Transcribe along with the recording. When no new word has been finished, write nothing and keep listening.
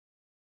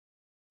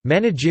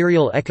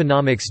Managerial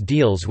economics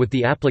deals with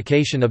the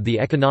application of the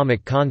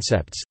economic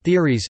concepts,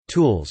 theories,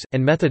 tools,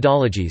 and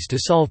methodologies to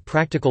solve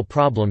practical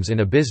problems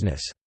in a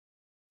business.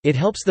 It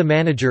helps the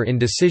manager in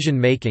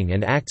decision-making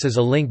and acts as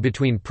a link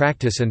between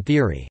practice and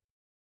theory.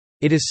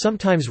 It is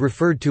sometimes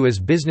referred to as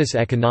business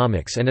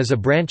economics and is a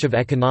branch of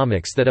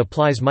economics that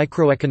applies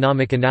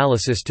microeconomic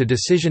analysis to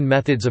decision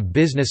methods of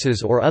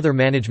businesses or other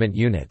management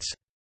units.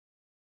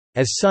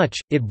 As such,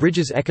 it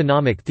bridges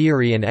economic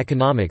theory and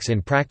economics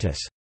in practice.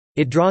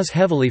 It draws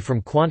heavily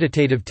from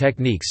quantitative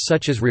techniques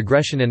such as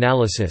regression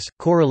analysis,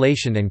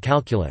 correlation and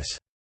calculus.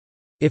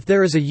 If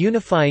there is a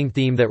unifying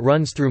theme that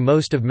runs through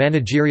most of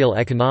managerial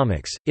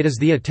economics, it is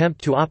the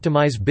attempt to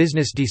optimize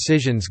business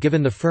decisions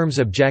given the firm's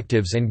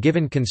objectives and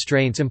given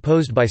constraints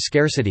imposed by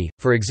scarcity,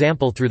 for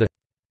example through the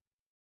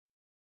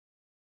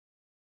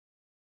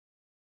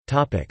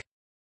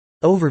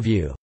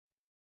Overview.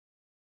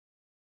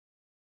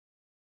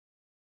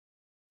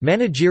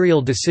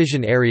 Managerial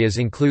decision areas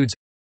includes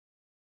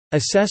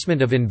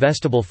assessment of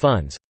investable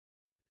funds,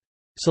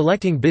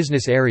 selecting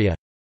business area,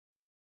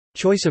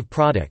 choice of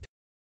product,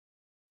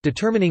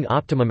 determining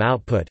optimum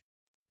output,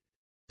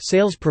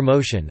 sales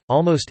promotion.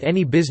 Almost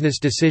any business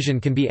decision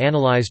can be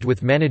analyzed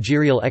with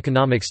managerial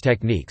economics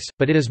techniques,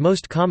 but it is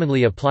most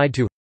commonly applied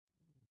to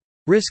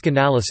risk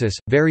analysis.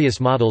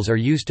 Various models are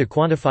used to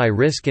quantify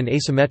risk and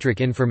asymmetric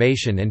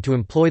information and to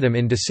employ them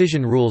in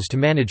decision rules to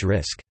manage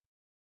risk.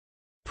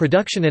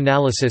 Production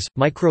analysis –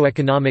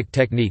 microeconomic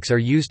techniques are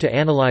used to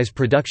analyze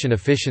production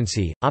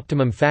efficiency,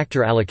 optimum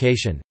factor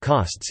allocation,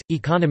 costs,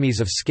 economies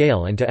of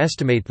scale and to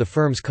estimate the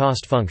firm's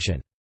cost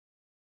function.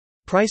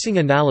 Pricing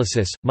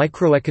analysis –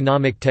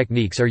 microeconomic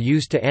techniques are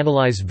used to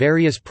analyze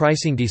various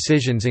pricing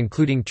decisions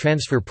including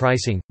transfer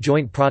pricing,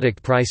 joint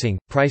product pricing,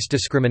 price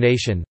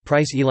discrimination,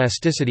 price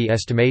elasticity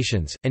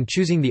estimations, and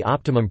choosing the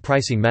optimum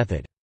pricing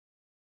method.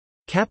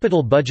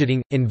 Capital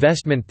budgeting –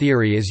 investment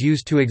theory is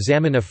used to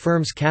examine a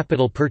firm's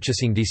capital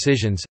purchasing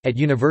decisions. At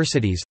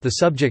universities, the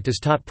subject is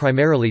taught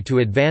primarily to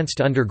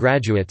advanced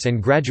undergraduates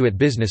and graduate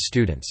business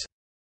students.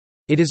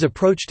 It is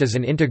approached as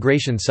an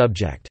integration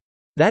subject.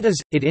 That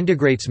is, it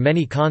integrates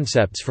many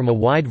concepts from a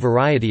wide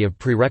variety of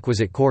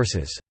prerequisite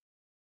courses.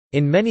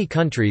 In many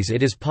countries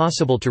it is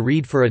possible to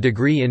read for a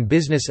degree in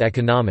business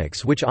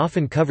economics which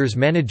often covers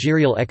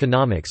managerial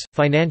economics,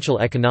 financial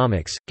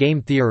economics,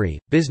 game theory,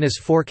 business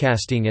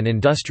forecasting and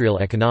industrial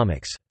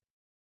economics.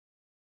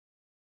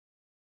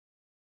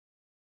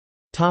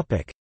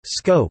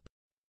 Scope.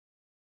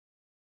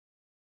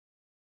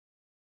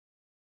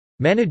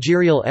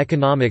 Managerial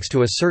economics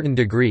to a certain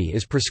degree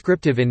is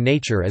prescriptive in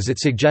nature as it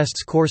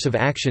suggests course of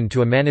action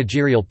to a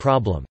managerial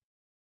problem.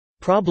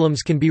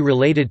 Problems can be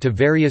related to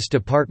various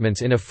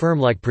departments in a firm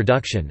like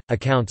production,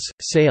 accounts,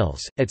 sales,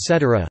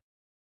 etc.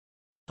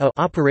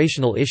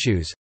 Operational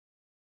issues,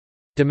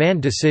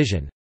 demand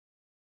decision,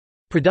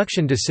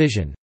 production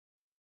decision,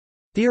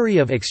 theory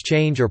of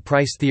exchange or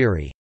price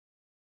theory,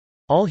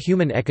 all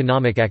human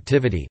economic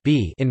activity.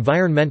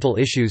 Environmental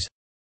issues,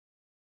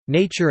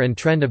 nature and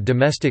trend of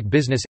domestic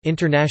business,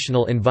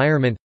 international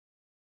environment,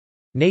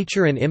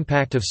 nature and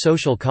impact of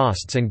social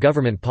costs and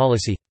government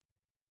policy.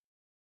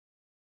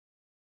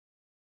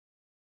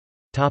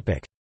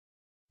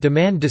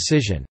 Demand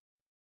decision.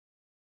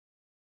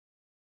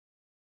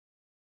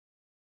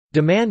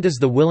 Demand is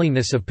the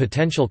willingness of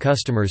potential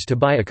customers to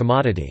buy a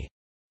commodity.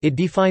 It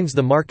defines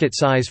the market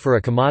size for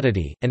a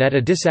commodity, and at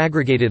a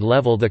disaggregated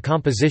level the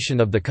composition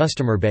of the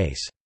customer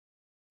base.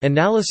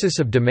 Analysis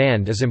of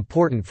demand is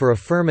important for a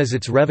firm as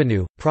its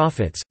revenue,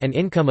 profits, and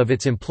income of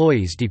its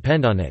employees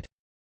depend on it.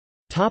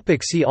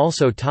 See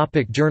also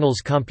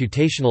Journals.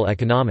 Computational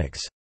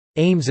economics.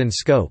 Aims and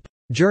scope.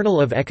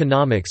 Journal of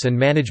Economics and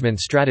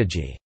Management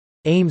Strategy.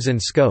 Aims and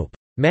scope.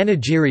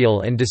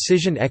 Managerial and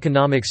Decision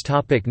Economics.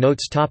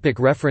 Notes.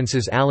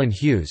 References. Alan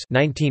Hughes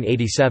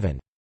 1987.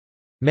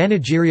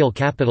 Managerial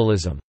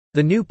Capitalism.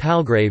 The New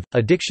Palgrave,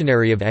 A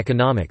Dictionary of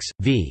Economics,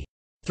 v.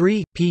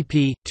 3,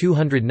 pp.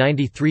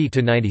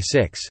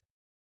 293–96.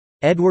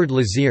 Edward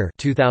Lazier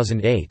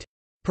 2008.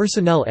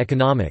 Personnel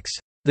Economics.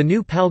 The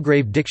New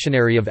Palgrave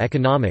Dictionary of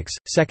Economics,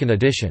 2nd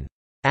edition.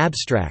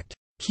 Abstract.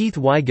 Keith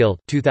Weigelt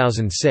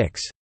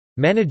 2006.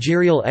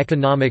 Managerial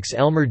Economics.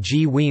 Elmer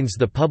G. Wiens.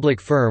 The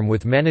Public Firm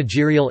with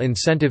Managerial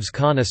Incentives.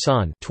 Khan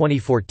Hassan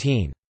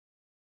 2014.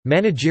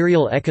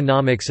 Managerial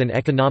Economics and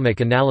Economic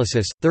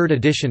Analysis, 3rd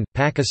edition,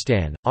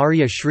 Pakistan,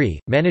 Arya Shri,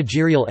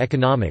 Managerial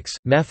Economics,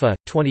 MEFA,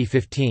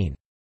 2015.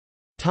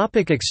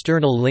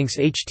 External links.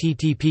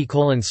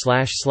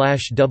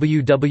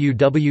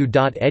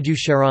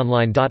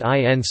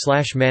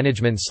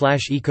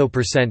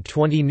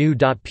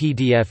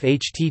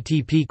 http://www.edusharonline.in/management/eco%20new.pdf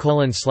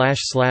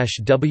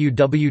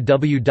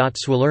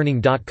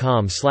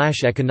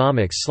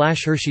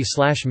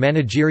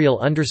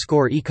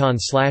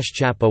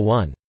http://www.swillearning.com/economics/hershey/managerial_econ/chapter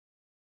 1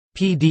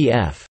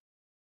 PDF